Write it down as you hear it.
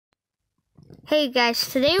Hey guys,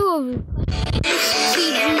 today we'll be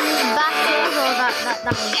TD Battles, or that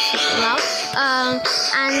was loud.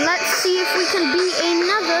 And let's see if we can beat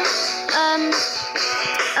another,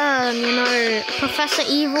 Professor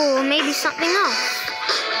Evil, or maybe something else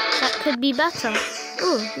that could be better.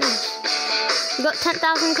 Ooh, nice. We got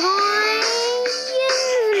 10,000 coins.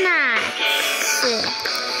 Nice.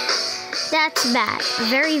 That's bad.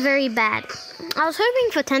 Very, very bad. I was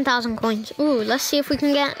hoping for 10,000 coins. Ooh, let's see if we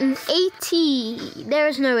can get an 80. There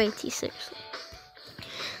is no 80, seriously.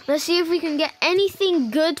 Let's see if we can get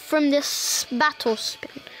anything good from this battle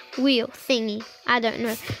spin wheel thingy. I don't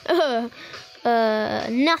know.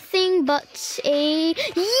 Nothing but a...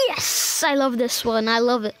 Yes! I love this one. I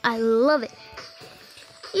love it. I love it.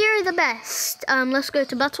 You're the best. Let's go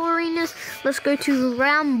to battle arenas. Let's go to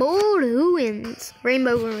Rainbow Ruins.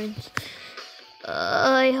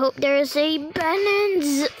 I hope there is a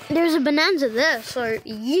bonanza. There's a bonanza there, so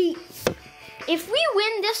yeet. If we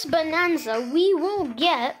win this bonanza, we will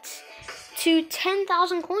get to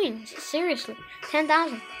 10,000 coins. Seriously,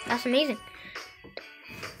 10,000. That's amazing.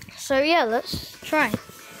 So yeah, let's try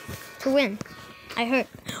to win. I hope.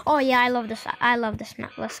 Oh yeah, I love this. I love this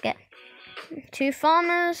map. Let's get 2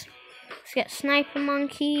 farmers. Let's get sniper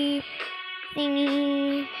monkey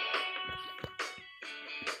thingy.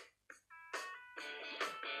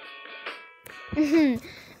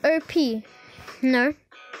 OP. No.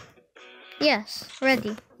 Yes,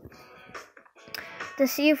 ready. To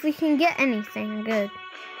see if we can get anything good.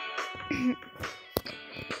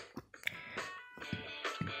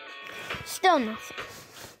 Still nothing.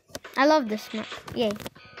 I love this map. Yay.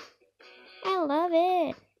 I love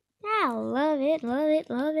it. I love it, love it,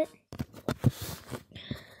 love it.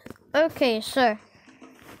 Okay, so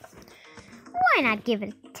why not give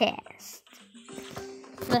it a test?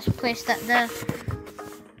 Let's place that there.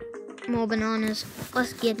 More bananas.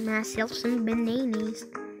 Let's get myself some bananas.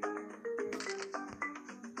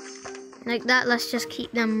 Like that, let's just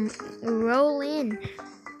keep them rolling.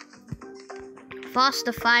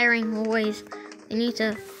 Faster firing always. We need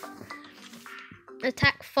to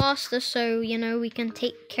attack faster so, we can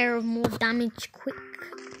take care of more damage quick.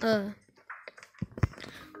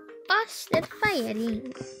 Faster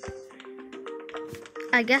firing.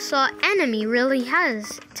 I guess our enemy really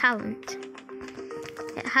has talent.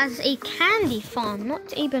 It has a candy farm,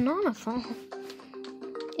 not a banana farm.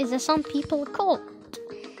 Is there some people called?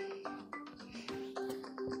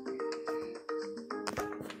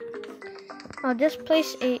 I'll just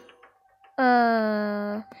place a...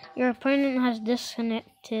 your opponent has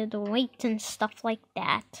disconnected, wait and stuff like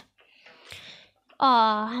that.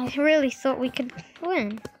 I really thought we could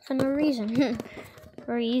win for no reason.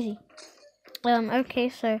 Very easy. Okay,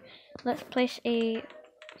 so let's place a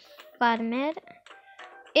farmer.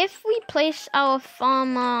 If we place our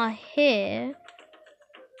farmer here,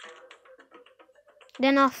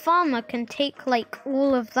 then our farmer can take like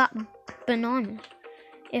all of that banana.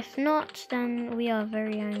 If not, then we are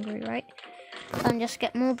very angry, right? Just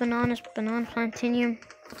get more bananas, banana plantinium,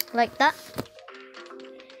 like that.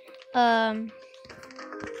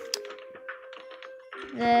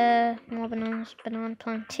 There, more bananas, banana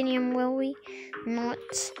plantinium, will we? Not.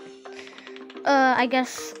 I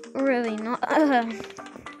guess really not.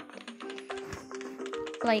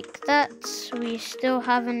 Like that. We still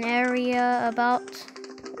have an area about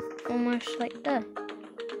almost like that.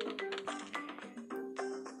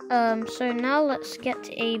 So now let's get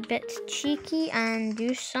a bit cheeky and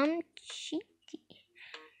do some cheeky.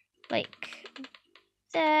 Like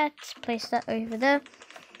that. Place that over there.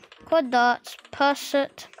 Quad darts,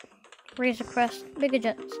 pursuit, razor crest, bigger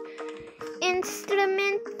jets,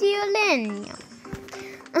 instrumentalenia.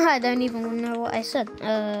 I don't even know what I said.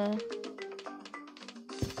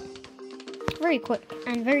 Very quick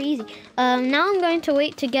and very easy. Now I'm going to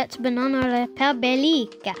wait to get banana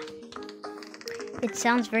repubblica. It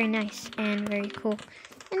sounds very nice and very cool,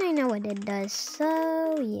 and I know what it does.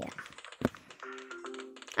 So yeah.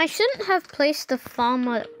 I shouldn't have placed the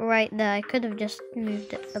farmer right there. I could have just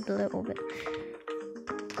moved it a little bit.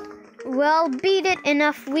 Well, beat it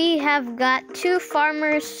enough. We have got 2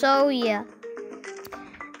 farmers, so yeah.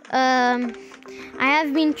 I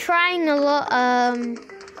have been trying a lot.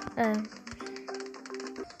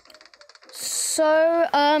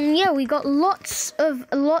 Yeah, we got lots of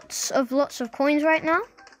coins right now.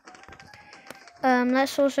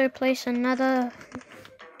 Let's also place another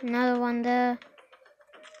one there.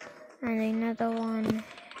 And another one.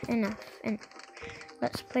 Enough.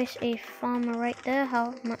 Let's place a farmer right there.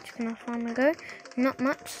 How much can a farmer go? Not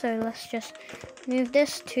much, so let's just move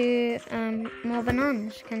this to more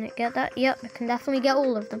bananas. Can it get that? Yep, it can definitely get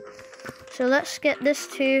all of them. So let's get this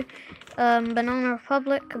to Banana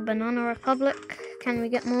Republic. Banana Republic. Can we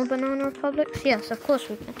get more Banana Republics? Yes, of course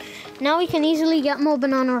we can. Now we can easily get more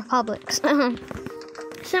Banana Republics.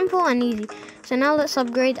 Simple and easy. So now let's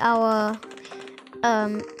upgrade our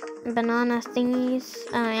banana thingies,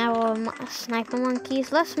 our sniper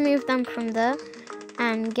monkeys. Let's move them from there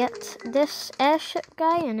and get this airship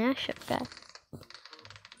guy and airship guy.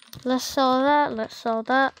 Let's sell that. Let's sell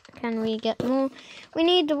that. Can we get more? We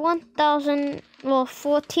need 1,000, well,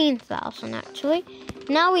 14,000 actually.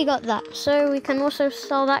 Now we got that, so we can also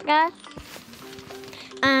sell that guy.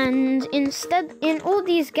 And instead, in all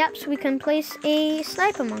these gaps, we can place a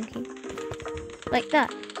sniper monkey like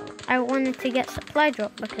that. I wanted to get supply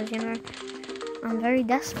drop because, you know, I'm very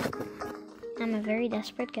desperate. I'm a very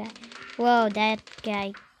desperate guy. Whoa, that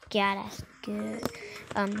guy got us good.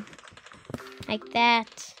 Like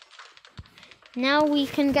that. Now we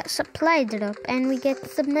can get supply drop and we get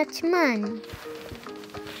so much money.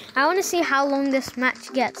 I want to see how long this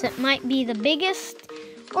match gets. It might be the biggest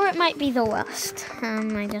or it might be the worst.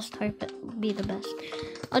 I just hope it will be the best.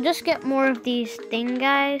 I'll just get more of these thing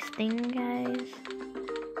guys.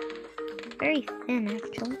 Very thin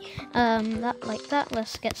actually. That like that.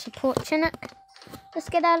 Let's get support Chinook. Let's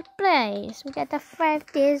get our prize. We got the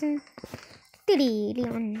 5,000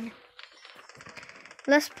 trillion.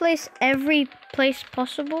 Let's place every place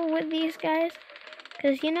possible with these guys,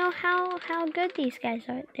 because you know how good these guys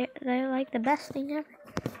are. They're like the best thing ever.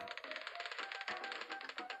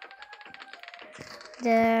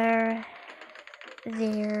 There.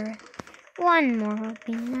 One more would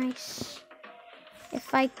be nice.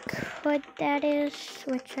 If I could, that is,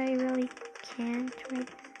 which I really can't right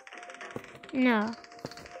now. No.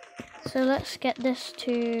 So let's get this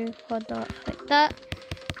to quad dots like that.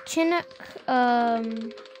 Chinook, oh,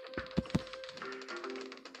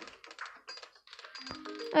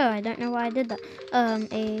 I don't know why I did that.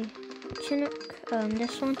 A Chinook,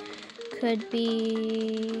 this one could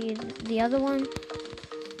be the other one.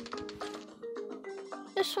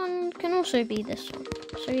 This one can also be this one.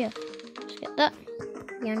 So yeah, let's get that.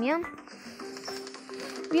 Yum yum.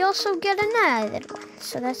 We also get another one,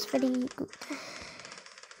 so that's very good.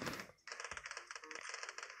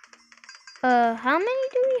 How many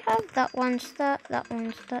do we have? That one's that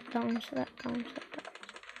one's that, that one's that, that one's that.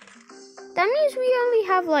 That means we only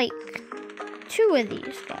have like 2 of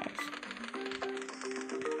these guys.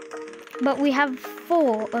 But we have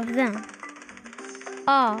 4 of them.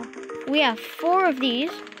 We have 4 of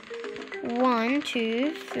these. 1,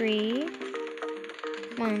 2, 3.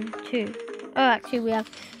 1, 2. Oh, actually we have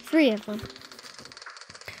 3 of them.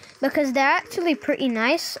 Because they're actually pretty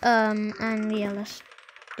nice. And yeah, let's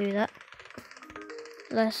do that.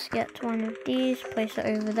 Let's get one of these, place it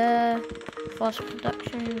over there. Fast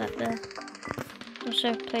production, that there.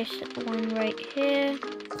 Also place one right here.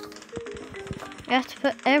 We have to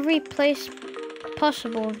put every place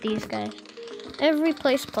possible of these guys. Every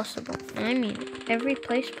place possible. I mean every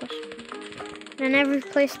place possible. And every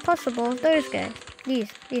place possible of those guys.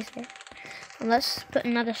 These guys. And let's put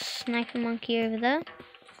another sniper monkey over there.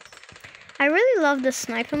 I really love the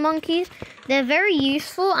sniper monkeys. They're very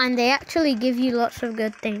useful and they actually give you lots of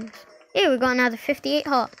good things. Here we got another 58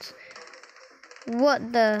 hearts.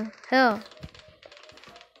 What the hell?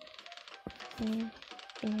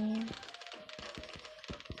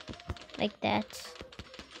 Like that.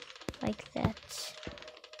 Like that.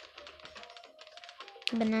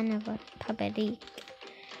 Banana Republic.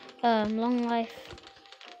 Long life.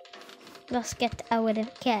 Let's get our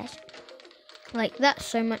cash. Like that,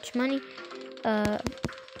 so much money.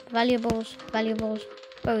 Valuables.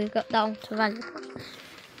 Oh, we got that one to valuables.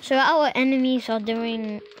 So our enemies are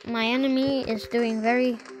doing, my enemy is doing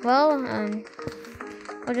very well.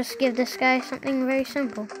 I'll just give this guy something very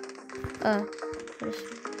simple. Just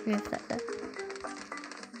move that there.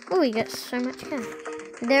 Oh, we get so much cash.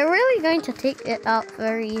 They're really going to take it out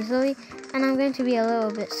very easily, and I'm going to be a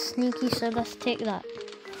little bit sneaky, so let's take that.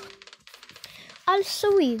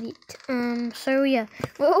 Also eat it. So yeah,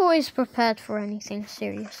 we're always prepared for anything,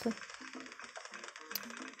 seriously.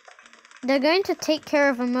 They're going to take care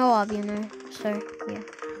of a Moab, you know, so yeah.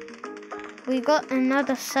 We got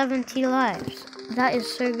another 70 lives. That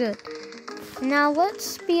is so good. Now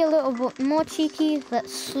let's be a little bit more cheeky.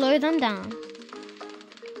 Let's slow them down.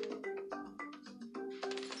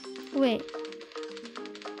 Wait.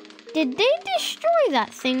 Did they destroy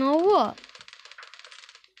that thing or what?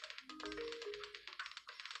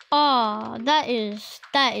 Oh, that is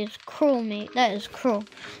cruel, mate. That is cruel.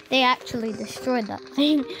 They actually destroyed that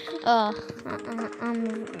thing.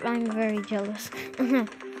 I'm very jealous.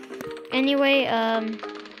 Anyway,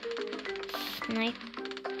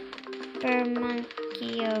 sniper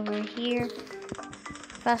monkey over here.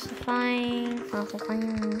 Fastifying.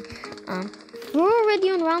 We're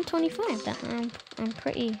already on round 25. I'm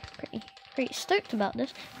pretty stoked about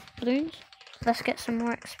this. Bloons. Let's get some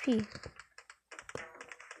more XP.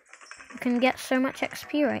 You can get so much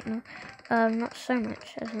XP right now. Not so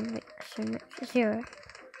much, as in like so much. 0.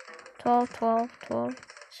 12, 12, 12,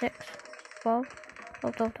 6, 12,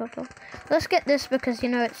 12, 12, 12, 12. Let's get this because, you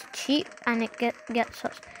know, it's cheap and it gets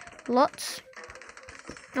us lots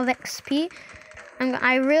of XP.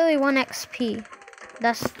 I really want XP.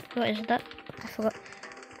 What is that? I forgot.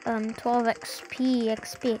 12 XP.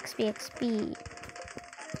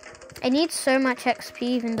 I need so much XP,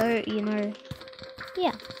 even though, you know,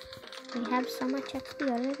 yeah, we have so much XP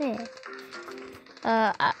already.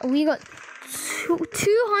 We got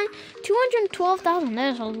 212,000.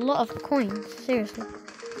 There's a lot of coins, seriously.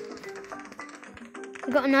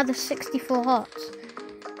 We got another 64 hearts.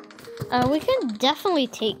 We can definitely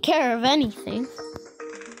take care of anything.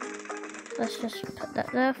 Let's just put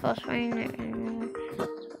that there. Fast rain.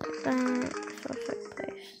 That. Also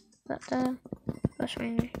place that there. Fast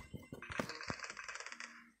rain.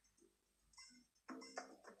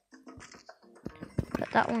 Put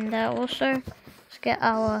that one there also. Let's get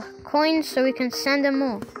our coins so we can send them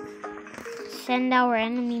more. Send our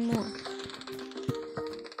enemy more.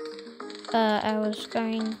 I was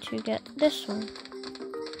going to get this one.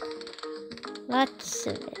 That's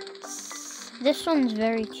it. This one's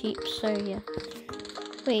very cheap, so yeah.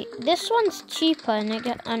 Wait, this one's cheaper and it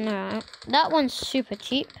gets... no, that one's super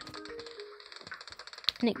cheap.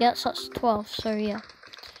 And it gets us 12, so yeah.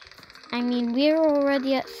 I mean, we're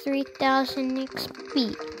already at 3,000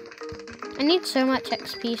 XP. I need so much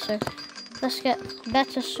XP, so let's get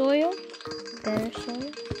better soil. Better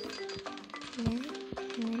soil.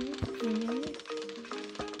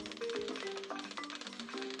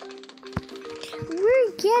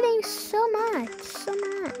 We're getting so much.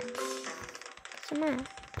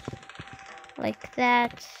 Like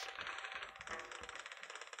that.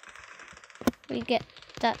 We get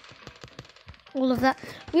that. All of that.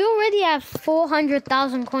 We already have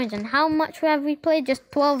 400,000 coins, and how much have we played? Just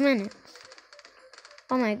 12 minutes.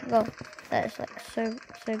 Oh my god, that is like so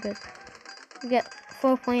good. We get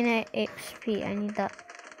 4.8 XP. I need that.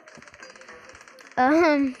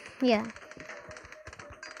 Yeah.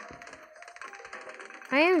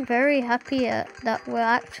 I am very happy that we're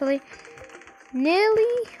actually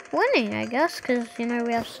nearly winning, I guess, because, you know,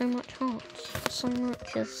 we have so much hearts. So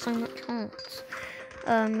much hearts.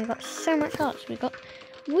 We got so much hearts. We're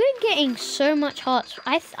getting so much hearts.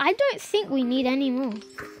 I don't think we need any more.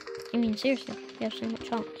 I mean, seriously, we have so much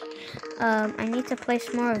hearts. I need to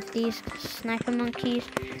place more of these sniper monkeys,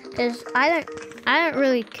 because I don't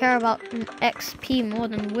really care about XP more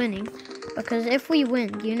than winning. Because if we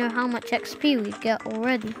win, you know how much XP we get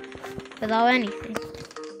already without anything.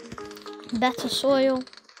 Better soil.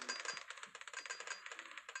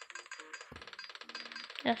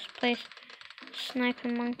 Let's place sniper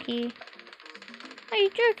monkey. Are you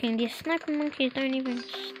joking? These sniper monkeys don't even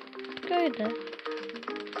go there.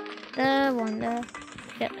 There, one there.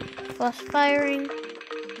 Yep. Fast firing.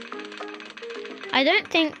 I don't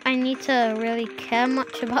think I need to really care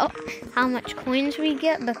much about how much coins we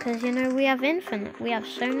get because, you know, we have infinite. We have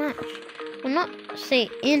so much. Well, not say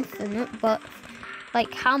infinite, but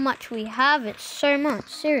like how much we have, it's so much,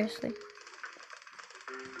 seriously.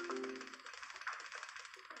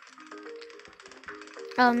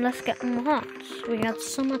 Let's get more hearts. We got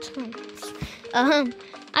so much hearts. I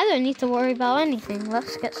don't need to worry about anything.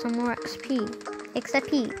 Let's get some more XP.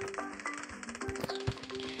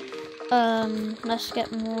 Let's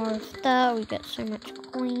get more of that. We get so much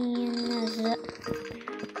coins.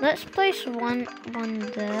 Let's place one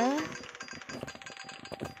there.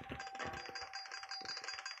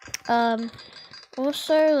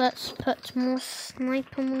 Also, let's put more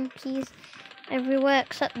sniper monkeys everywhere,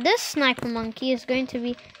 except this sniper monkey is going to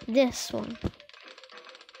be this one.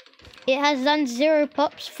 It has done 0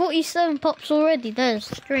 pops, 47 pops already. That is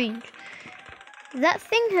strange. That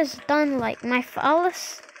thing has done like my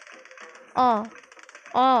phallus. Our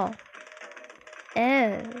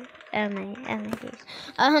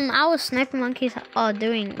sniper monkeys are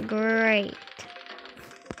doing great.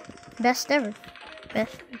 Best ever.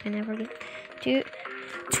 Best I can ever get. To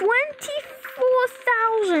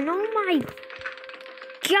 24,000. Oh my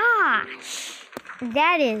gosh.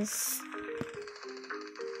 That is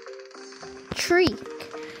treat.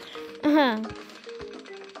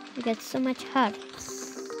 We get so much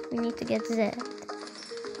hearts. We need to get Z.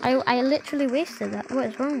 I literally wasted that. What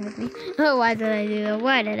is wrong with me? Oh, why did I do that?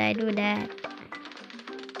 Why did I do that?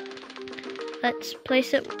 Let's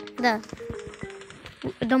place it there.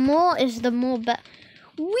 The more is the more better.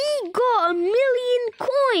 We got 1 million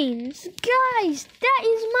coins! Guys, that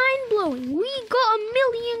is mind-blowing. We got 1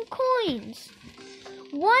 million coins.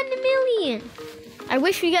 1 million. I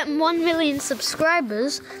wish we get 1 million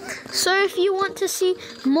subscribers. So if you want to see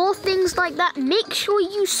more things like that, make sure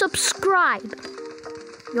you subscribe.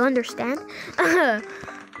 You understand?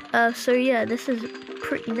 So yeah, this is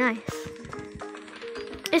pretty nice.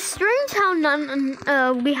 It's strange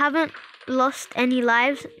how we haven't lost any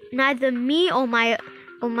lives, neither me or my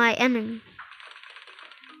enemy.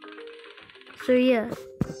 So yeah.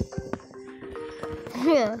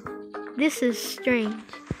 Yeah. This is strange.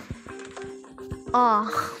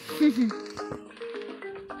 Oh.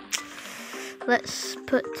 Let's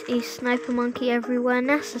put a sniper monkey everywhere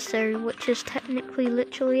necessary, which is technically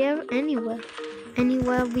literally anywhere.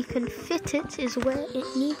 Anywhere we can fit it is where it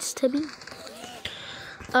needs to be.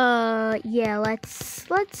 Yeah, let's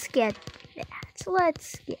get that.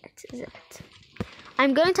 Let's get that.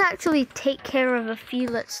 I'm going to actually take care of a few.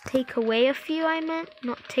 Let's take away a few, I meant.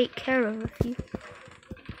 Not take care of a few.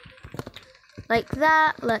 Like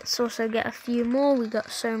that. Let's also get a few more. We got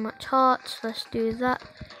so much hearts. Let's do that.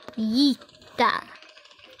 Yeeta.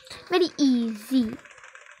 Very easy.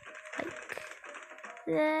 Like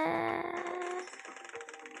that.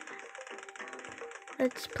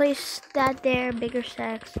 Let's place that there. Bigger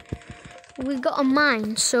stacks. We got a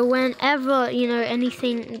mine, so whenever,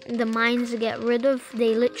 anything the mines get rid of,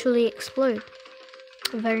 they literally explode.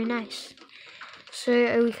 Very nice.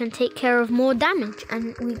 So we can take care of more damage,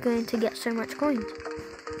 and we're going to get so much coins.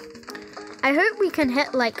 I hope we can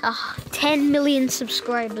hit like 10 million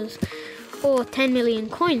subscribers, or 10 million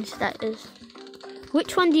coins, that is.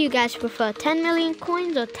 Which one do you guys prefer, 10 million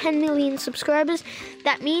coins or 10 million subscribers?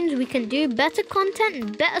 That means we can do better content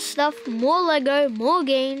and better stuff, more Lego, more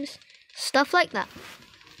games. Stuff like that.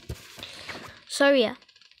 So yeah.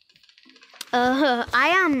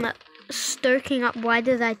 I am stoking up. Why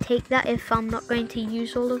did I take that if I'm not going to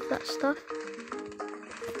use all of that stuff?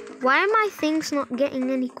 Why are my things not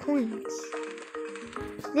getting any coins?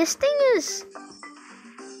 This thing is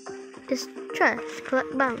trash.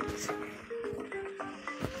 Collect balance.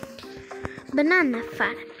 Banana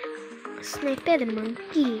farm. Sniper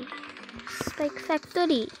monkey. Spike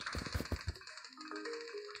factory.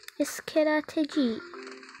 Strategy.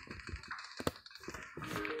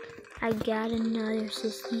 I got another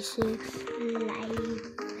 66 lives.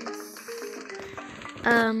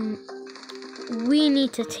 We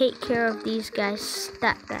need to take care of these guys.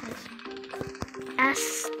 Stat guys.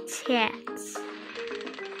 Stats.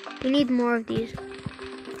 We need more of these.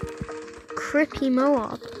 Crippy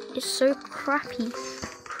Moab is so crappy.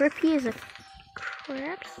 Crippy is a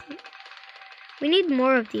crap. We need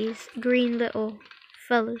more of these green little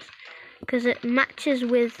fellas, because it matches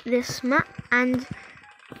with this map and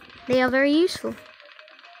they are very useful.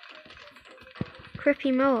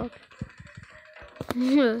 Crippy Moab.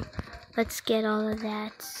 Let's get all of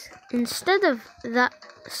that. Instead of that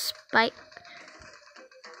spike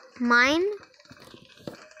mine,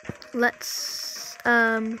 let's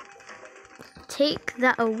take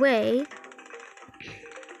that away.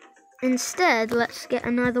 Instead, let's get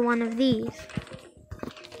another one of these.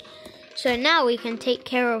 So now we can take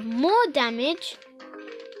care of more damage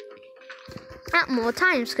at more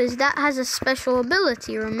times, because that has a special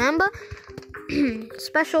ability, remember?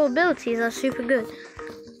 Special abilities are super good.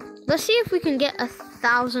 Let's see if we can get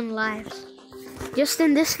 1,000 lives just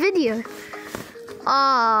in this video.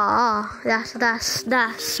 That's bad.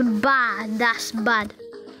 That's bad.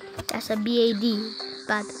 That's a BAD.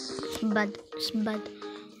 Bad.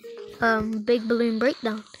 Big balloon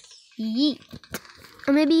breakdown. Yeet.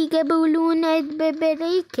 Maybe get balloon and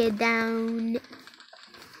break it down.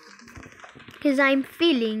 Cause I'm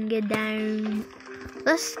feeling it down.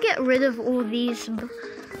 Let's get rid of all these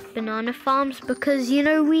banana farms, because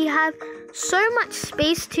we have so much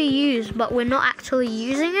space to use, but we're not actually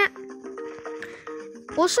using it.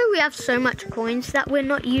 Also, we have so much coins that we're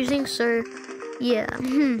not using, so yeah.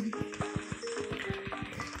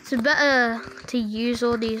 It's better to use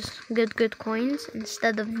all these good coins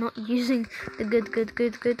instead of not using the good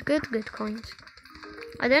coins.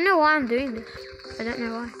 I don't know why I'm doing this. I don't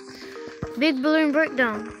know why. Big balloon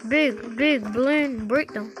breakdown. Big balloon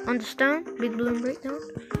breakdown. Understand? Big balloon breakdown.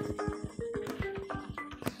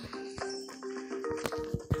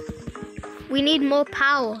 We need more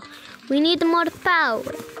power. We need more power.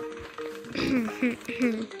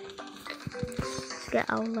 get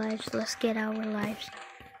our lives. Let's get our lives.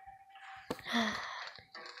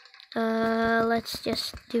 Let's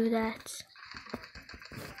just do that.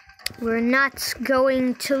 We're not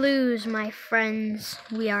going to lose, my friends.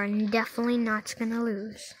 We are definitely not gonna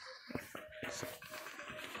lose.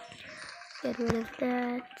 Get rid of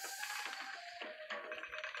that.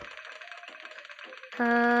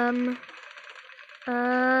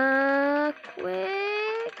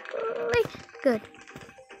 Quickly. Good.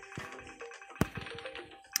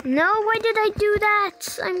 No, why did I do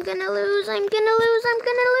that? I'm gonna lose, I'm gonna lose, I'm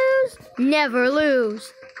gonna lose. Never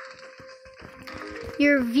lose.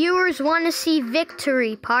 Your viewers want to see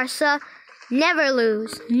victory, Parsa. Never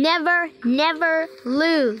lose. Never, never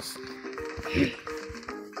lose.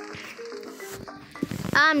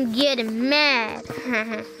 I'm getting mad.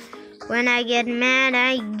 When I get mad,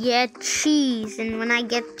 I get cheese. And when I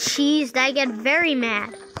get cheesed, I get very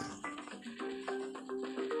mad.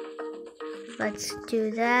 Let's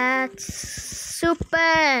do that.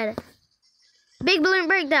 Super. Big balloon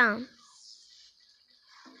breakdown.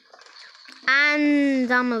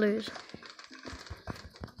 And I'm a loser.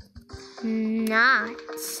 Not.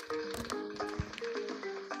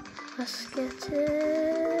 Let's get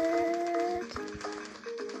it.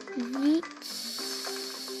 Yeet.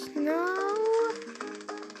 No.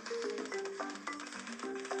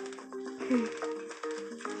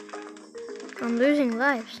 I'm losing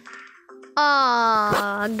lives.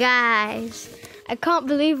 Oh, guys. I can't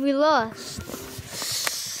believe we lost.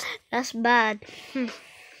 That's bad.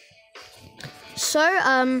 So,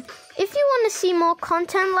 if you want to see more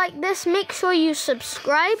content like this, make sure you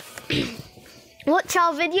subscribe, watch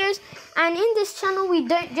our videos, and in this channel, we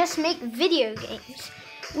don't just make video games.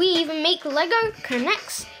 We even make Lego,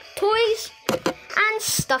 connects, toys, and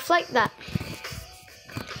stuff like that.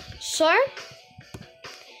 So,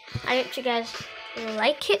 I hope you guys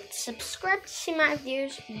like it, subscribe to see my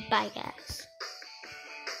videos. Bye, guys.